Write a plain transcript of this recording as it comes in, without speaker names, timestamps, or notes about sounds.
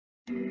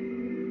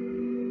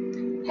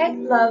Hey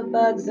love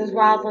bugs, it's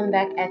Roslynn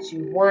back at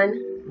you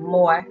one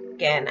more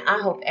again. I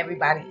hope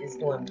everybody is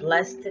doing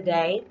blessed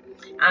today.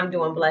 I'm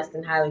doing blessed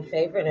and highly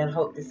favored and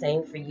hope the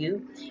same for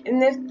you.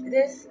 And if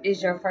this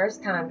is your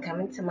first time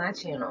coming to my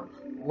channel,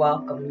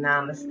 welcome,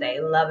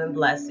 namaste, love and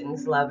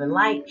blessings, love and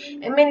light,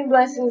 and many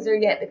blessings are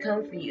yet to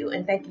come for you.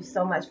 And thank you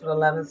so much for the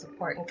love and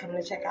support and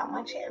coming to check out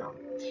my channel.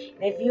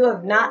 And if you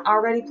have not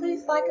already,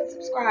 please like and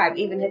subscribe.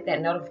 Even hit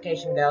that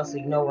notification bell so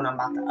you know when I'm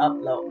about to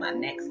upload my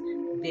next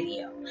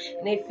video.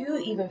 And if you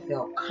even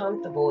feel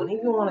comfortable and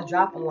even want to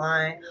drop a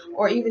line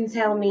or even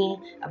tell me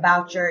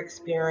about your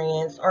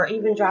experience or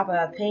even drop an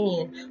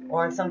opinion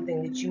on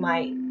something that you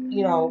might,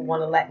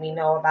 want to let me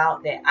know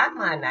about that I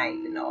might not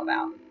even know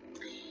about,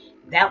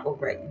 that will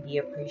greatly be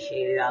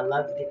appreciated. I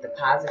love to get the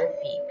positive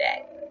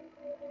feedback.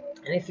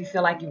 And if you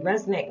feel like you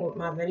resonate with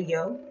my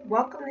video,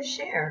 welcome to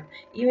share.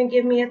 Even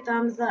give me a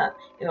thumbs up.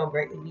 It'll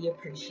greatly be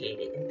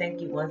appreciated. And thank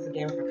you once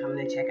again for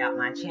coming to check out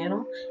my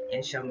channel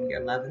and show me your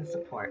love and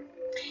support.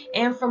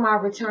 And for my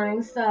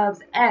returning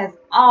subs, as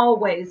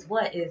always,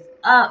 what is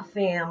up,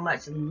 fam?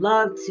 Much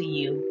love to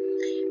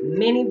you.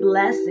 Many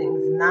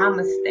blessings.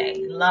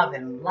 Namaste. Love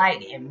and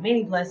light, and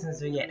many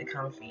blessings are yet to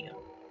come for you.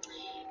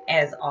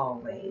 As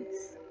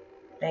always,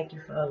 thank you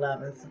for the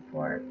love and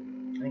support.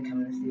 And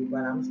coming to see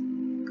what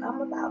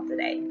I'm about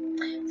today.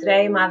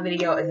 Today, my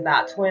video is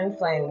about Twin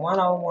Flame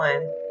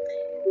 101.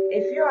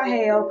 If you're a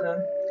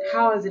Heyoka,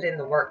 how is it in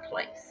the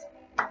workplace?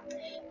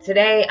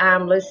 Today,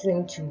 I'm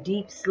listening to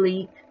Deep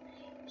Sleep,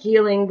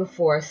 Healing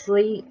Before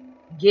Sleep,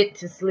 Get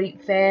to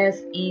Sleep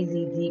Fast,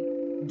 Easy,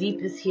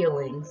 Deepest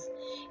Healings.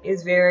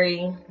 It's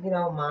very,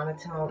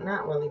 monotone.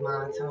 Not really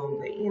monotone,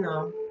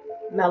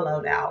 but,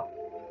 mellowed out.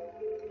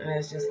 And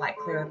it's just like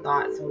clear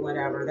thoughts or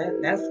whatever.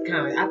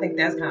 I think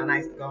that's kind of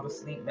nice to go to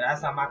sleep. But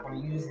I'm not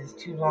going to use this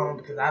too long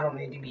because I don't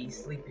need to be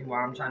sleepy while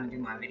I'm trying to do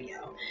my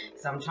video.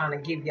 So I'm trying to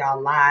give y'all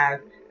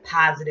live,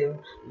 positive,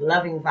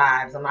 loving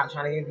vibes. I'm not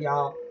trying to give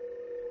y'all,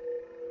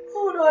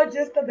 hold on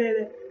just a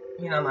minute.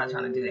 I'm not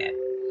trying to do that.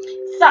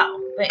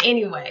 So, but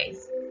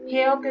anyways,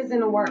 Heyokas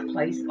in the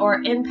workplace,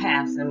 or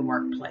empaths in the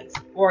workplace,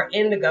 or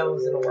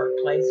indigos in the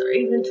workplace, or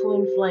even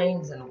twin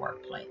flames in the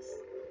workplace.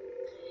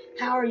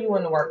 How are you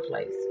in the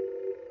workplace?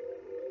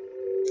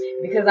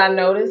 Because I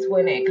notice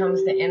when it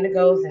comes to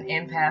indigos and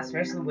empaths,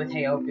 especially with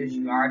Heyokas,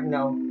 you already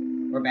know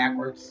we're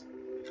backwards,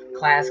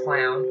 class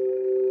clown.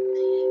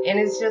 And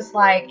it's just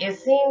like, it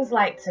seems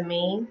like to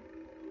me,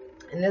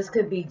 and this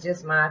could be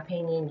just my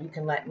opinion, you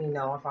can let me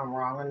know if I'm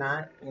wrong or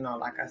not.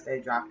 Like I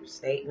said, drop your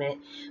statement.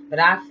 But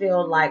I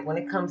feel like when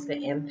it comes to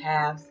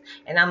empaths,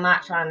 and I'm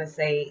not trying to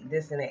say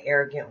this in an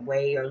arrogant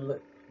way or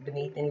look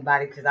beneath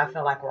anybody, because I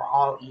feel like we're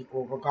all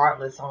equal,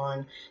 regardless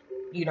on,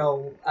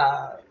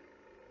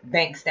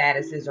 bank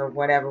statuses or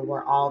whatever.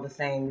 We're all the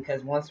same,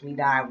 because once we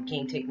die, we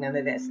can't take none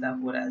of that stuff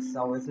with us.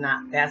 So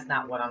that's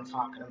not what I'm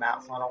talking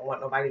about. So I don't want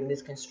nobody to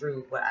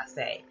misconstrue what I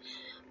say.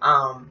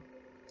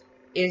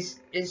 It's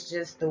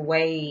just the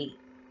way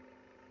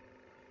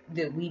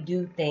that we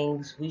do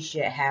things. We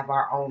should have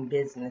our own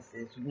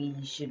businesses. We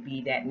should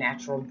be that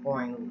natural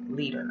born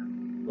leader.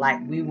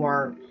 Like, we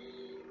weren't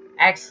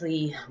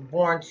actually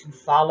born to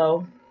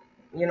follow,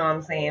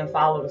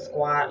 follow the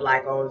squad.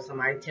 Like, oh, if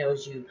somebody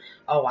tells you,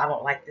 oh, I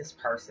don't like this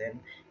person,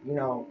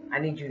 I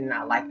need you to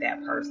not like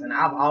that person.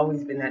 I've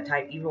always been that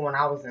type, even when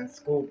I was in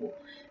school,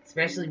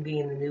 especially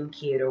being the new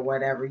kid or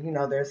whatever.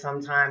 There's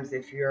sometimes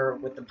if you're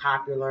with the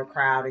popular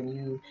crowd and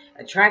you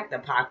attract the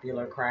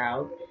popular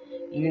crowd,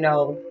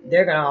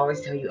 they're going to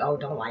always tell you, oh,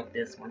 don't like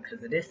this one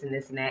because of this and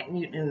this and that.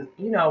 And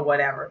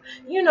whatever.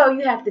 You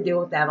have to deal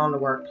with that on the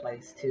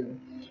workplace too.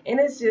 And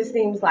it just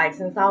seems like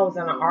since I was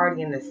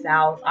already in the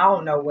South, I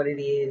don't know what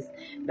it is,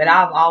 but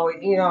I've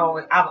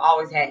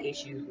always had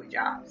issues with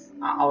jobs.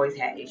 I always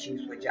had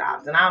issues with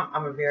jobs. And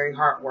I'm a very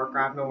hard worker.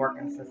 I've been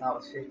working since I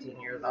was 15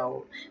 years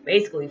old,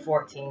 basically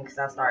 14, because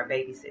I started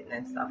babysitting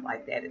and stuff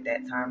like that at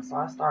that time. So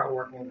I started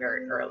working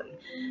very early.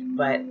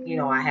 But,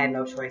 I had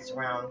no choice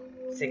around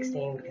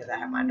 16 because I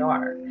have my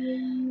daughter.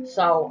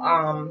 So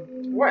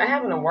we're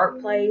having a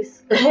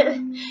workplace.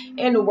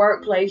 In the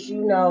workplace,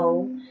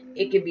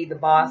 it could be the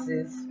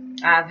bosses.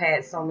 I've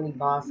had so many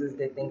bosses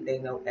that think they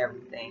know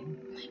everything.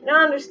 And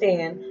I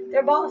understand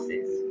they're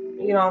bosses.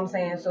 You know what I'm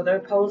saying? So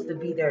they're supposed to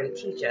be there to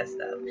teach us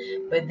stuff.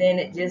 But then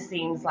it just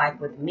seems like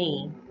with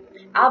me,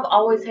 I've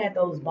always had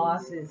those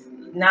bosses.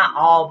 Not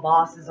all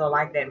bosses are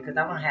like that, because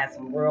I've had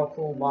some real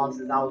cool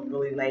bosses I was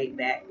really laid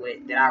back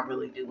with that I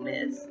really do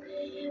miss.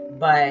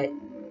 But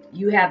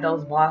you have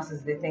those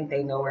bosses that think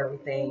they know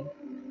everything,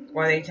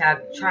 or they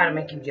try to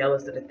make you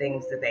jealous of the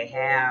things that they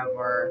have,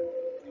 or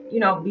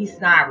be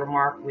snide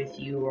remark with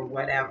you or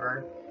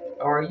whatever.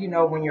 Or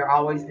when you're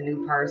always the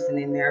new person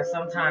in there,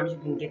 sometimes you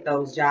can get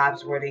those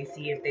jobs where they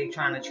see if they're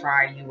trying to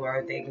try you or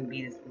if they can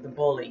be the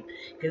bully.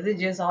 Because it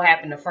just so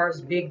happened the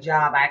first big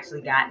job I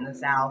actually got in the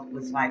South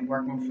was like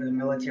working for the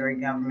military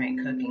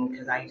government, cooking,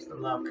 because I used to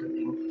love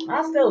cooking.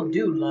 I still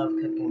do love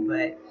cooking,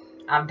 but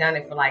I've done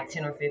it for like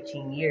 10 or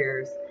 15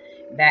 years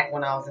back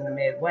when I was in the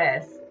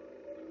Midwest.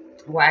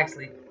 Well,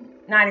 actually,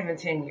 not even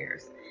 10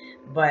 years.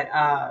 But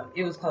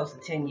it was close to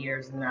 10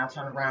 years, and then I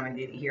turned around and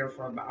did it here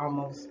for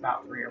almost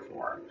about 3 or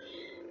 4.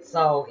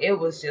 So it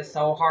was just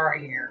so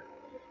hard here.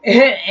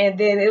 And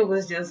then it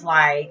was just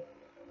like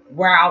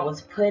where I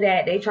was put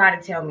at. They tried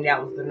to tell me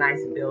that was the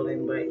nice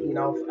building, but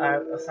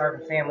a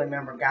certain family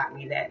member got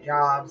me that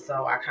job,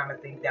 so I kind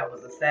of think that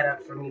was a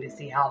setup for me to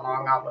see how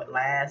long I would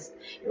last.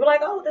 They were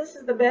like, "Oh, this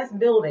is the best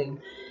building."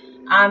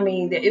 I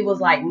mean, it was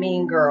like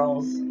Mean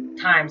Girls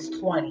times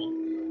 20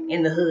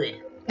 in the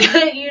hood.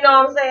 You know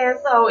what I'm saying?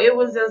 So it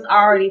was just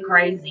already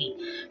crazy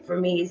for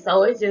me.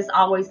 So it just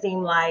always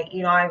seemed like,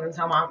 I even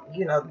tell my,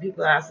 the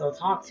people that I still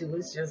talk to,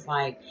 it's just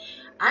like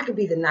I could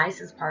be the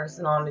nicest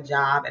person on the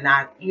job, and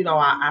I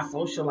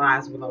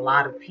socialize with a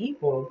lot of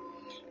people.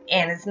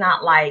 And it's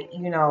not like,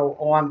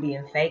 oh, I'm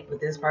being fake with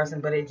this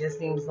person, but it just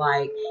seems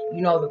like,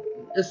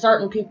 the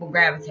certain people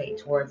gravitate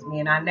towards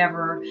me. And I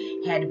never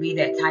had to be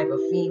that type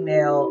of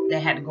female that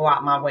had to go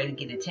out my way to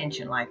get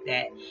attention like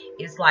that.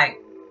 It's like,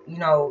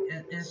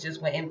 it's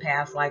just when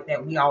empaths like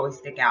that, we always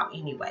stick out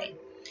anyway.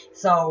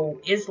 So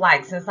it's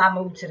like, since I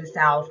moved to the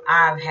South,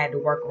 I've had to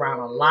work around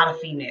a lot of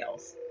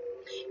females.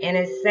 And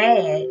it's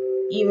sad,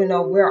 even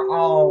though we're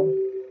all,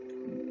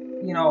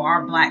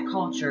 our Black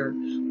culture,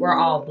 we're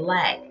all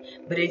Black.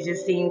 But it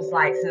just seems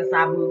like since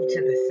I moved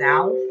to the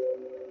South,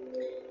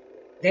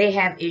 they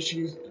have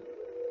issues.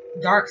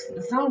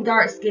 Some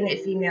dark-skinned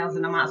females,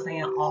 and I'm not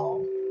saying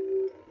all,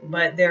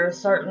 but there are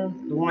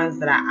certain, the ones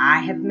that I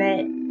have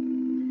met,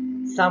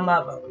 some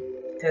of them,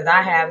 because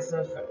I have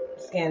some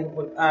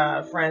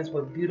friends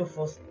with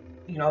beautiful,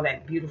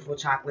 that beautiful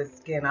chocolate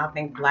skin. I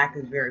think Black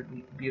is very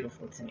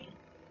beautiful to me.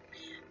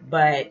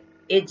 But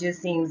it just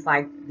seems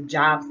like the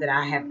jobs that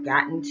I have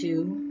gotten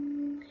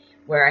to,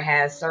 where it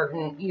has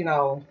certain,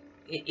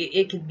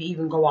 it could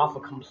even go off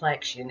of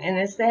complexion. And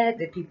it's sad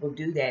that people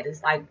do that.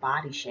 It's like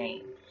body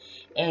shame.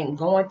 And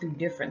going through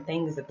different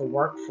things at the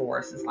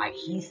workforce is like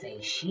he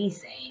say, she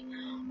say.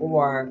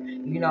 Or,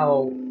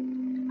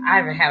 I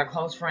even had a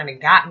close friend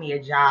that got me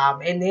a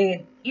job and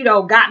then,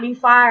 got me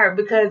fired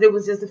because it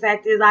was just the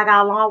fact is I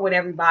got along with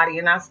everybody,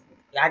 and I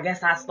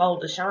guess I stole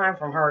the shine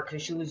from her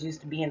because she was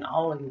used to being the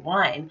only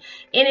one.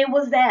 And it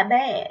was that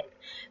bad.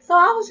 So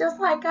I was just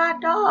like,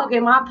 God dog,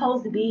 am I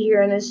supposed to be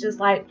here? And it's just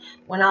like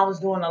when I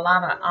was doing a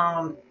lot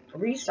of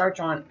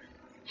research on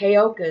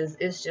Heyokas,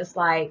 it's just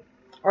like,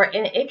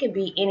 and it could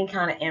be any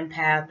kind of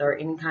empath or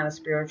any kind of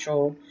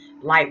spiritual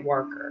light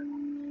worker.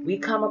 We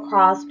come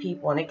across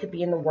people, and it could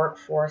be in the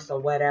workforce or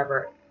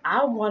whatever.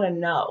 I want to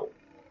know,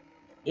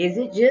 is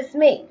it just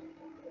me?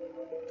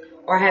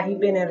 Or have you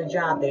been at a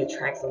job that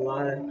attracts a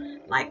lot of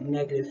like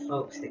negative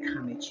folks that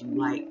come at you?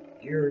 Like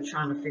you're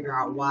trying to figure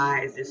out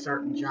why is there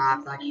certain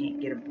jobs I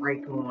can't get a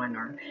break on,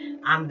 or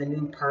I'm the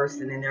new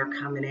person and they're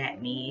coming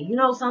at me.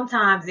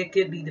 Sometimes it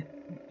could be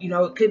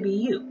it could be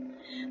you.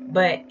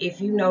 But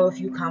if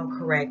you come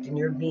correct and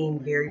you're being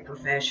very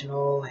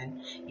professional,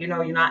 and you're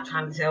not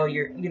trying to tell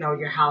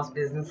your house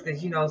business,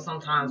 because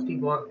sometimes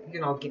people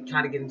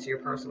try to get into your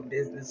personal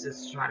business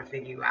just to try to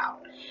figure you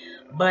out.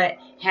 But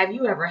have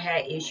you ever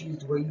had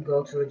issues where you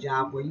go to a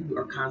job where you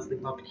are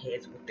constantly bumping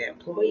heads with the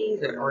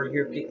employees, or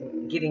you're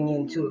getting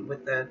into it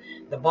with the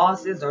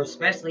bosses, or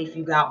especially if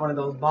you got one of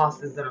those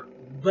bosses that are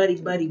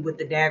buddy with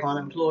the daggone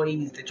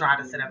employees to try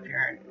to set up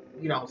here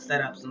and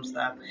set up some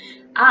stuff?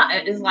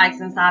 It's like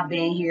since I've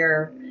been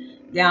here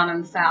down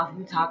in the South,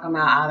 you talking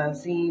about I done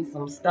seen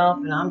some stuff,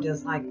 and I'm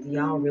just like, do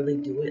y'all really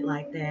do it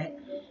like that?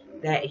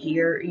 That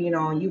here,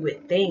 and you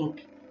would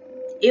think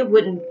it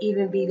wouldn't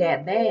even be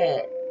that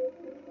bad.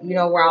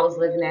 Where I was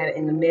living at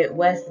in the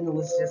Midwest, and it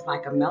was just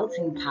like a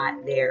melting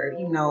pot there,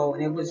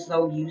 and it was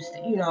so used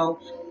to,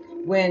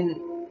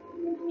 when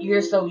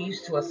you're so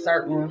used to a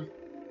certain,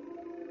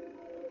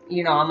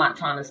 I'm not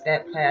trying to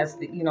step past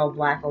the,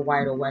 Black or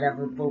white or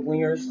whatever, but when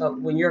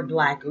you're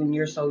Black and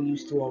you're so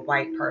used to a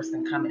white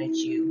person coming at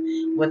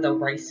you with a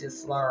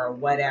racist slur or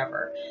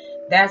whatever,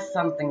 that's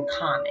something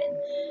common.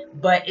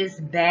 But it's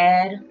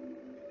bad,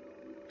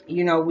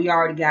 we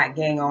already got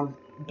on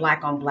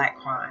black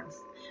crimes.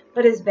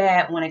 But it's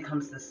bad when it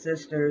comes to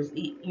sisters.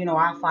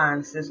 I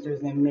find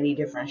sisters in many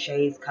different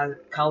shades,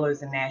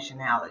 colors, and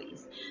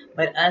nationalities.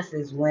 But us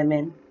as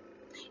women,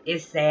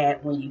 it's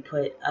sad when you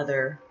put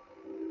other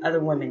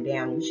women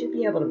down. You should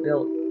be able to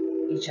build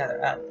each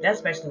other up.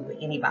 Especially with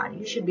anybody.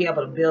 You should be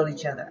able to build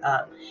each other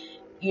up.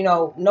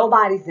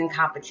 Nobody's in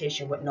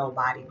competition with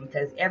nobody,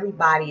 because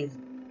everybody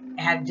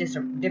have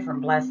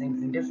different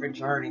blessings and different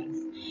journeys.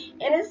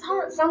 And it's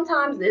hard.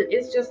 Sometimes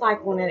it's just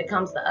like when it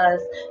comes to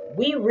us,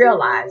 we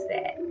realize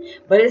that.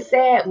 But it's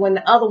sad when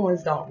the other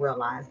ones don't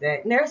realize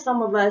that. And there's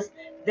some of us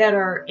that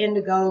are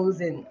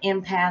indigos and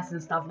empaths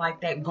and stuff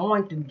like that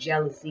going through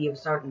jealousy of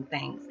certain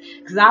things.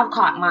 Because I've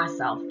caught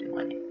myself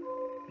doing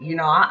it.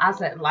 I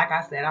said, like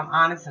I said, I'm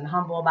honest and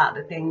humble about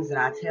the things that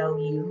I tell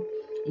you.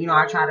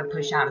 I try to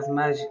push out as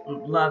much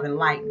love and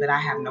light, but I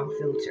have no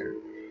filter.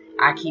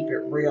 I keep it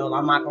real.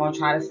 I'm not going to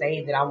try to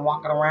say that I'm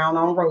walking around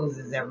on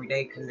roses every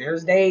day, because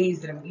there's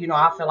days that,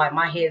 I feel like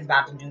my head's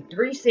about to do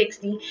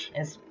 360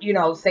 and,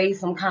 say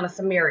some kind of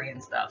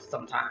Sumerian stuff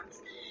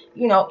sometimes.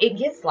 It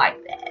gets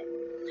like that.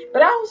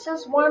 But I was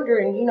just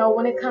wondering,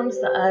 when it comes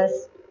to us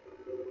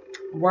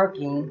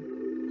working,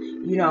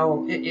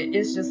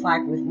 it's just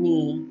like with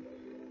me.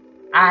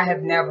 I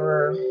have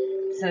never,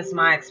 since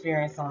my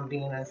experience on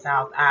being in the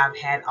South, I've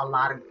had a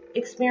lot of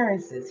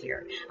experiences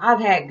here. I've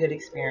had good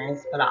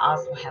experience, but I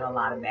also had a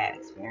lot of bad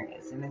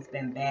experience. And it's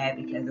been bad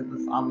because it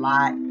was a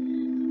lot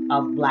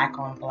of black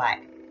on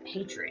black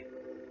hatred.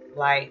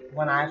 Like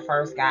when I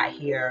first got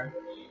here,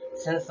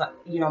 since,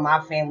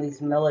 my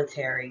family's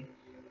military,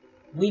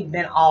 we've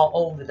been all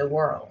over the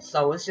world.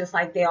 So it's just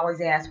like they always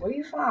ask, where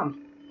you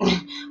from?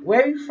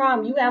 Where are you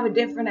from? You have a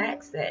different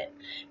accent.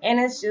 And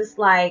it's just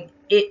like,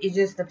 it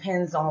just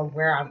depends on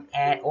where I'm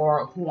at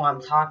or who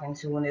I'm talking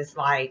to. And it's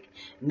like,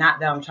 not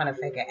that I'm trying to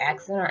fake an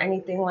accent or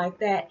anything like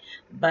that,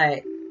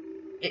 but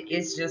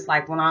it's just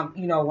like when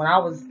when I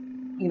was,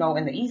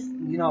 in the East,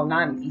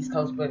 not in the East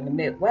Coast, but in the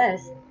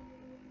Midwest,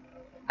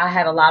 I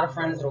had a lot of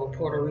friends that were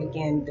Puerto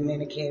Rican,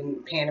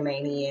 Dominican,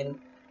 Panamanian,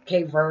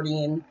 Cape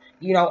Verdean,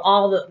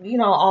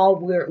 all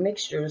weird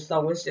mixtures.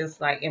 So it's just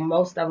like, and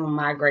most of them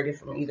migrated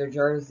from either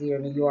Jersey or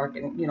New York.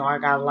 And, I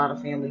got a lot of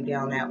family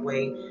down that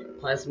way,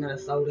 plus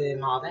Minnesota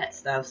and all that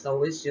stuff.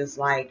 So it's just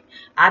like,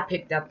 I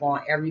picked up on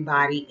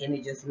everybody and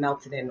it just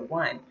melted into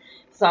one.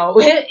 So,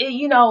 and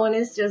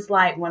it's just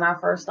like when I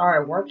first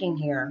started working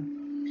here,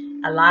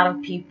 a lot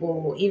of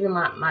people, even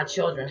my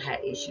children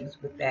had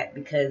issues with that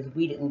because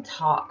we didn't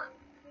talk.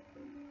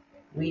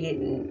 We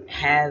didn't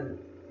have,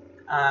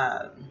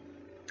 I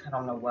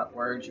don't know what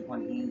word you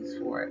want to use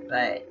for it,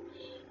 but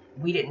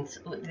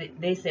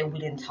they said we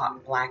didn't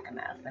talk black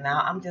enough. And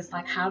I'm just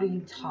like, how do you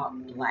talk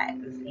black?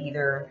 It's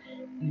either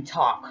you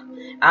talk.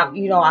 I've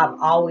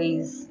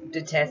always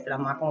detested,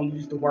 I'm not going to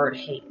use the word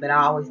hate, but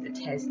I always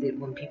detested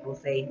when people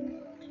say,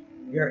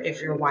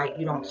 if you're white,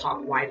 you don't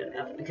talk white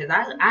enough. Because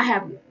I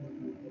have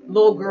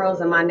little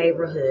girls in my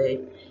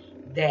neighborhood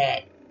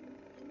that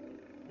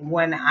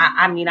when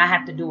I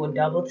have to do a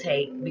double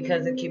take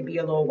because it could be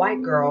a little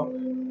white girl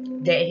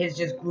that has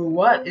just grew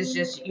up. It's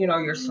just,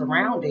 your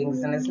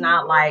surroundings. And it's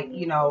not like,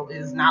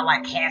 it's not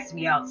like Cast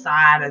Me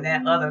Outside or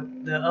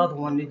the other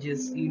one that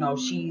just,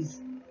 she's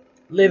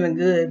living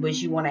good, but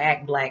she want to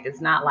act black. It's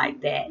not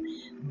like that.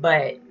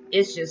 But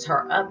it's just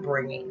her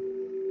upbringing.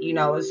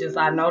 It's just,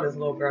 I know this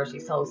little girl,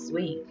 she's so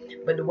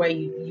sweet. But the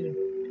way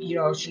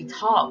she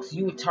talks,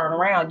 you would turn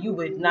around, you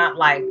would not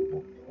like,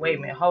 wait a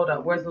minute, hold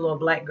up, where's the little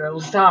black girl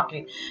who's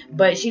talking?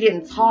 But she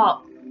didn't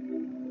talk,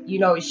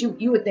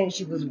 you would think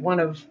she was one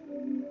of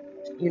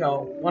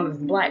the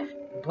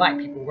black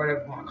people,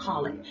 whatever you want to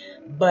call it.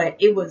 But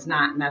it was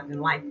not nothing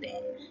like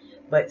that.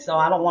 But so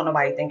I don't want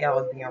nobody to think I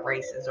was being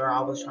racist or I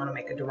was trying to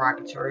make a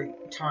derogatory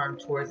term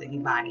towards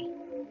anybody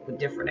with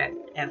different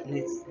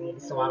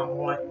ethnicities. So I don't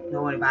want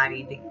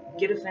anybody to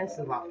get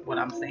offensive off what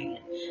I'm saying.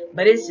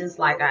 But it's just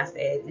like I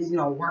said, it's,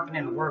 working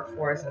in the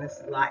workforce, and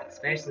it's like,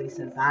 especially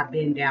since I've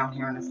been down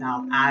here in the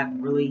South, I've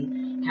really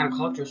had a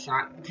culture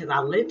shock because I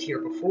lived here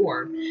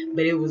before,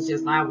 but it was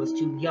just, I was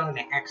too young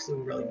to actually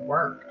really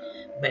work.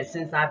 But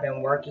since I've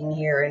been working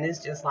here, and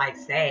it's just like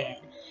sad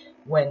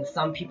when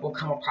some people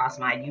come across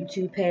my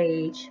YouTube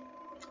page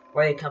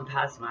or they come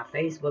past my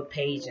Facebook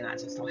page and I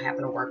just don't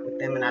happen to work with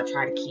them, and I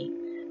try to keep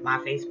my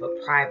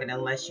Facebook private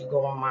unless you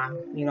go on my,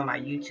 my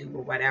YouTube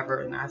or whatever.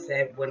 And I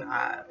said when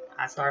I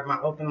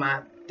open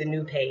the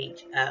new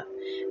page up,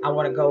 I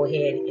want to go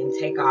ahead and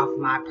take off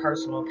my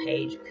personal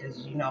page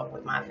because,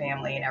 with my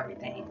family and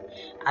everything,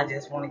 I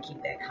just want to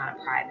keep that kind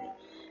of private.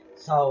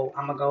 So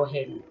I'm going to go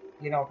ahead and,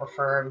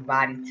 refer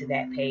everybody to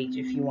that page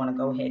if you want to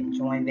go ahead and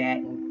join that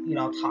and,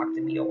 talk to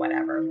me or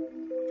whatever.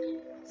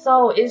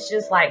 So it's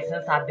just like,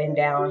 since I've been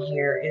down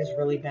here, it's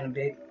really been a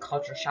big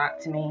culture shock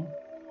to me.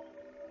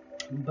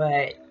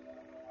 But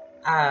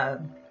I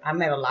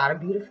met a lot of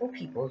beautiful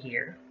people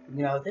here.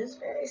 They're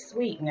very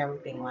sweet and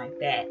everything like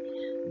that.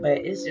 But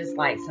it's just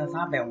like, since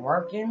I've been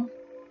working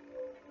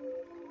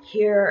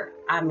here,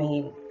 I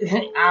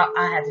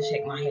had to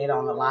shake my head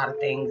on a lot of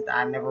things that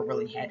I never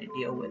really had to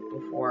deal with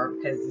before,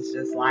 because it's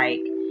just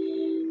like,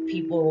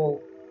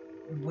 people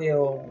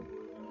will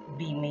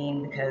be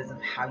mean because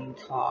of how you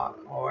talk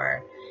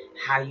or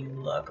how you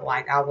look.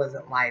 Like I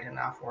wasn't light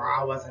enough, or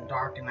I wasn't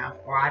dark enough,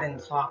 or I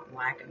didn't talk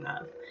black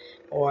enough,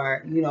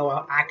 or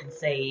I can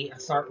say a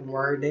certain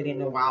word they didn't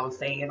know what I was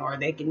saying, or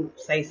they can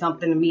say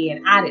something to me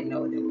and I didn't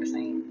know what they were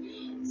saying.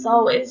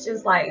 So it's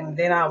just like, and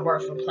then I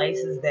worked for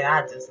places that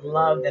I just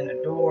loved and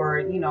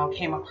adored,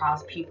 came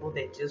across people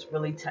that just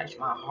really touched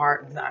my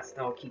heart and I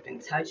still keep in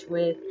touch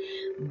with.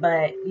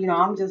 But,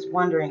 I'm just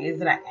wondering, is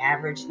it an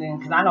average thing?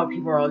 Because I know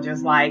people are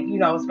just like,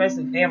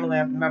 especially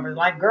family members,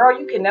 like, girl,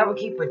 you can never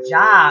keep a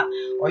job,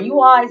 or you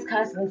always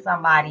cussing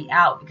somebody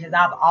out, because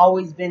I've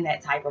always been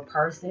that type of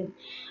person.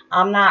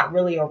 I'm not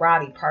really a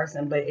rowdy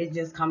person, but it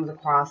just comes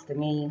across to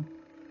me.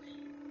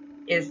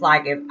 It's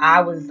like, if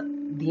I was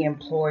the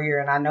employer,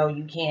 and I know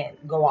you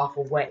can't go off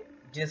of what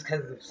just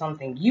because of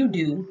something you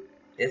do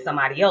that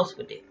somebody else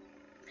would do,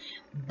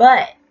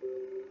 but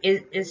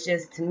it's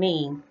just, to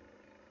me,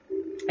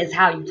 it's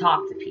how you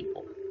talk to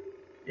people.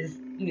 It's,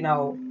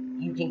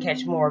 you can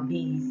catch more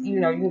bees.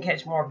 You can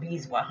catch more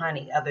bees with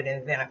honey other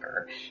than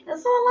vinegar. And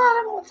so a lot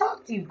of them will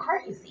talk to you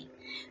crazy.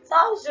 So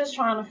I was just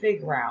trying to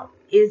figure out,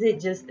 is it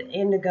just the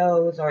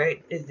indigos, or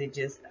is it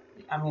just,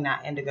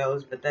 not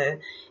indigos, but the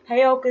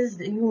Heyokas?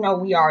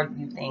 We all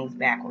do things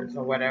backwards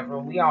or whatever.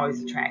 We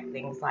always attract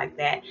things like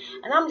that.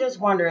 And I'm just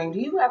wondering, do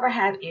you ever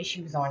have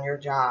issues on your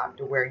job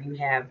to where you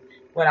have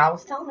what I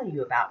was telling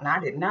you about? And I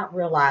did not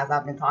realize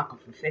I've been talking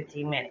for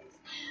 15 minutes.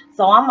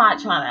 So I'm not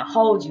trying to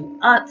hold you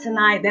up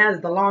tonight. That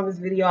is the longest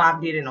video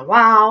I've did in a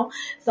while.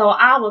 So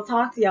I will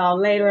talk to y'all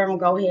later. I'm going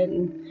to go ahead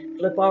and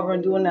flip over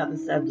and do another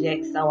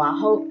subject. So I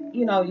hope,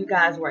 you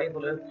guys were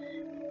able to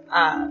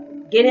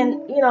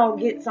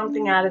get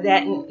something out of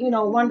that. And,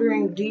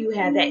 wondering, do you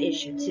have that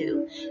issue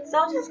too?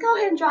 So just go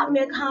ahead and drop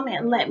me a comment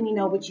and let me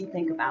know what you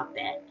think about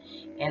that.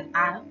 And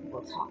I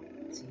will talk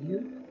to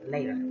you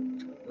later.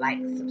 Like,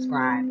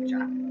 subscribe,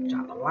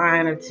 drop a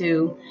line or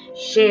two,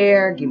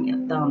 share, give me a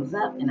thumbs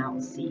up, and I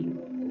will see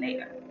you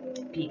later.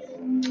 Peace.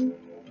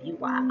 Be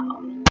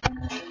wild.